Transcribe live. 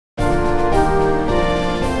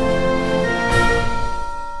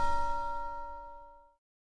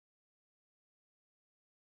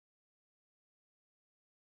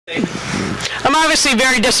I'm obviously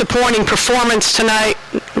very disappointing performance tonight.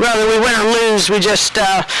 Whether we win or lose, we just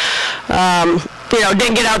didn't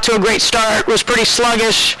get out to a great start. Was pretty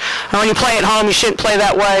sluggish. When you play at home, you shouldn't play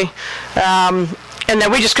that way. And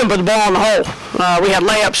then we just couldn't put the ball in the hole. We had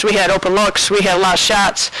layups, we had open looks, we had a lot of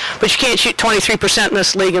shots, but you can't shoot 23% in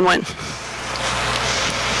this league and win.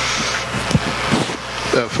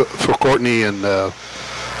 For Courtney and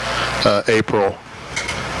April,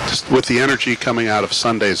 just with the energy coming out of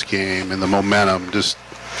Sunday's game and the momentum, just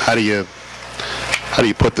how do you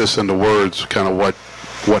put this into words? Kind of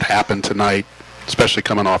what happened tonight, especially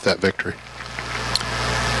coming off that victory.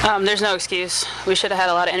 There's no excuse. We should have had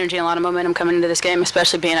a lot of energy and a lot of momentum coming into this game,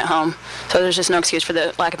 especially being at home. So there's just no excuse for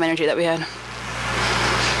the lack of energy that we had.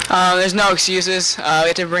 There's no excuses. We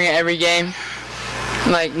have to bring it every game.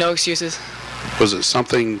 Like, no excuses. Was it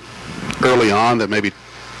something early on that maybe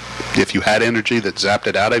if you had energy that zapped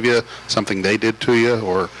it out of you, something they did to you,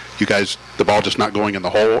 or you guys, the ball just not going in the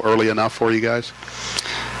hole early enough for you guys?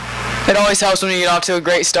 It always helps when you get off to a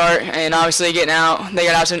great start, and obviously getting out, they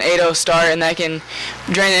got out to an 8-0 start, and that can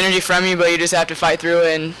drain the energy from you, but you just have to fight through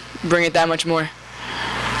it and bring it that much more.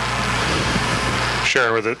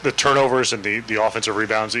 Sharon, with the turnovers and the offensive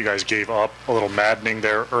rebounds that you guys gave up, a little maddening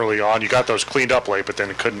there early on. You got those cleaned up late, but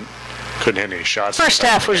then couldn't hit any shots. First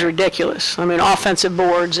half was ridiculous. I mean, offensive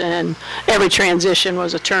boards and every transition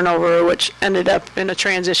was a turnover, which ended up in a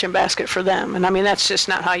transition basket for them. And I mean, that's just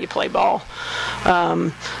not how you play ball.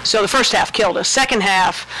 So the first half killed us. Second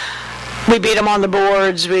half, we beat them on the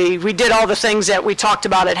boards. We did all the things that we talked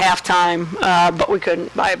about at halftime, but we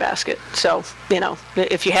couldn't buy a basket. So,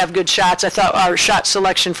 if you have good shots, I thought our shot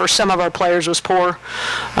selection for some of our players was poor.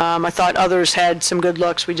 I thought others had some good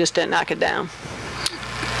looks. We just didn't knock it down.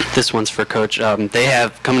 This one's for Coach. They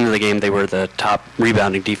have, coming into the game, they were the top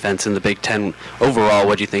rebounding defense in the Big Ten. Overall,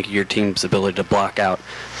 what do you think of your team's ability to block out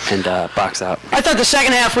and box out? I thought the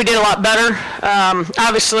second half we did a lot better.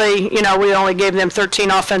 Obviously, we only gave them 13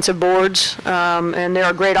 offensive boards, and they're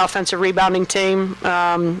a great offensive rebounding team.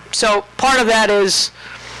 So part of that is,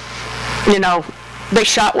 they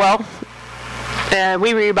shot well, and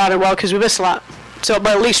we rebounded well because we missed a lot. So,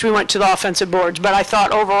 but at least we went to the offensive boards. But I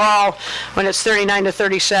thought overall, when it's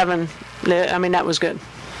 39-37, I mean, that was good.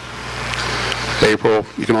 April,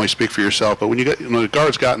 you can only speak for yourself, but when the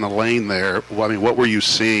guards got in the lane there, I mean, what were you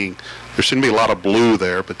seeing? There seemed to be a lot of blue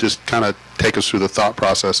there, but just kind of take us through the thought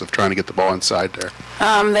process of trying to get the ball inside there.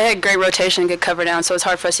 They had great rotation, good cover down, so it's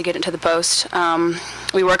hard for us to get into the post.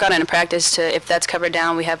 We work on it in practice to, if that's covered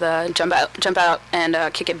down, we have a jump out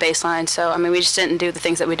and kick it baseline. So, I mean, we just didn't do the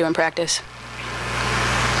things that we do in practice.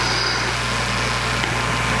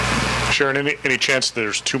 Sharon, any chance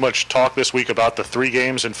there's too much talk this week about the 3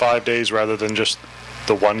 games in 5 days rather than just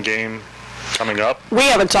the 1 game coming up? We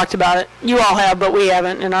haven't talked about it. You all have, but we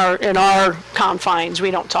haven't. In our confines,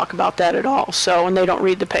 we don't talk about that at all. So, and they don't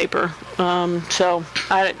read the paper.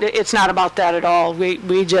 It's not about that at all.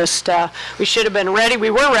 We just we should have been ready. We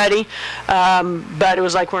were ready, but it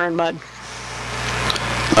was like we're in mud.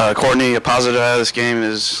 Courtney, a positive out of this game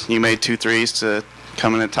is you made 2 threes to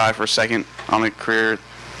come in and tie for second on a career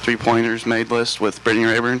 3-pointers made list with Brittany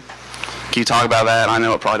Rayburn. Can you talk about that? I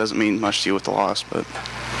know it probably doesn't mean much to you with the loss, but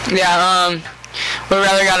yeah, we'd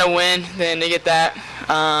rather got to win than to get that.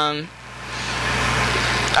 I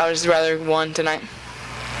would just rather won tonight.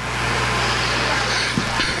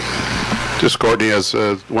 Just Courtney, as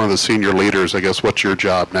one of the senior leaders, I guess, what's your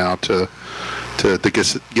job now to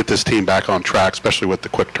get this team back on track, especially with the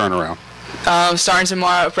quick turnaround? Starting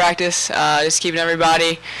tomorrow at practice, just keeping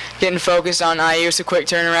everybody getting focused on IU's a quick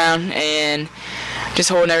turnaround and just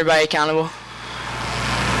holding everybody accountable.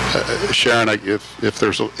 Sharon, if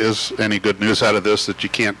is any good news out of this, that you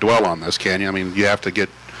can't dwell on this, can you? I mean, you have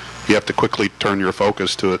to quickly turn your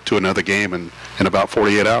focus to another game in about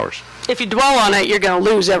 48 hours. If you dwell on it, you're going to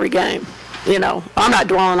lose every game. I'm not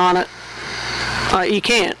dwelling on it. You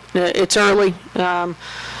can't. It's early.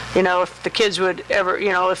 If the kids would ever,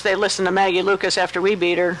 if they listened to Maggie Lucas after we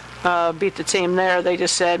beat the team there, they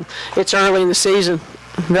just said, it's early in the season.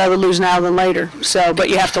 Rather lose now than later. So, but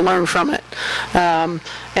you have to learn from it. And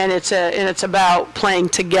it's about playing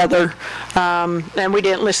together. And we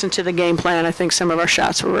didn't listen to the game plan. I think some of our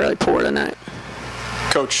shots were really poor tonight.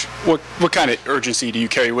 Coach, what kind of urgency do you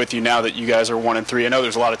carry with you now that you guys are 1-3? I know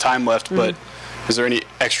there's a lot of time left, but is there any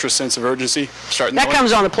extra sense of urgency starting? That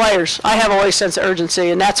comes on the players. I have always a sense of urgency,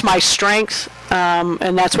 and that's my strength,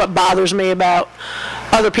 and that's what bothers me about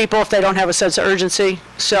other people if they don't have a sense of urgency.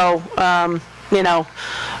 So, you know,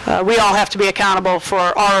 we all have to be accountable for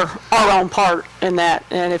our own part in that.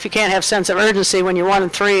 And if you can't have sense of urgency when you're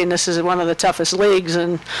 1-3, and this is one of the toughest leagues,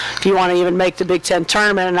 and if you want to even make the Big Ten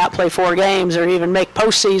tournament and not play 4 games or even make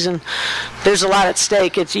postseason, there's a lot at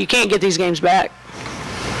stake. You can't get these games back.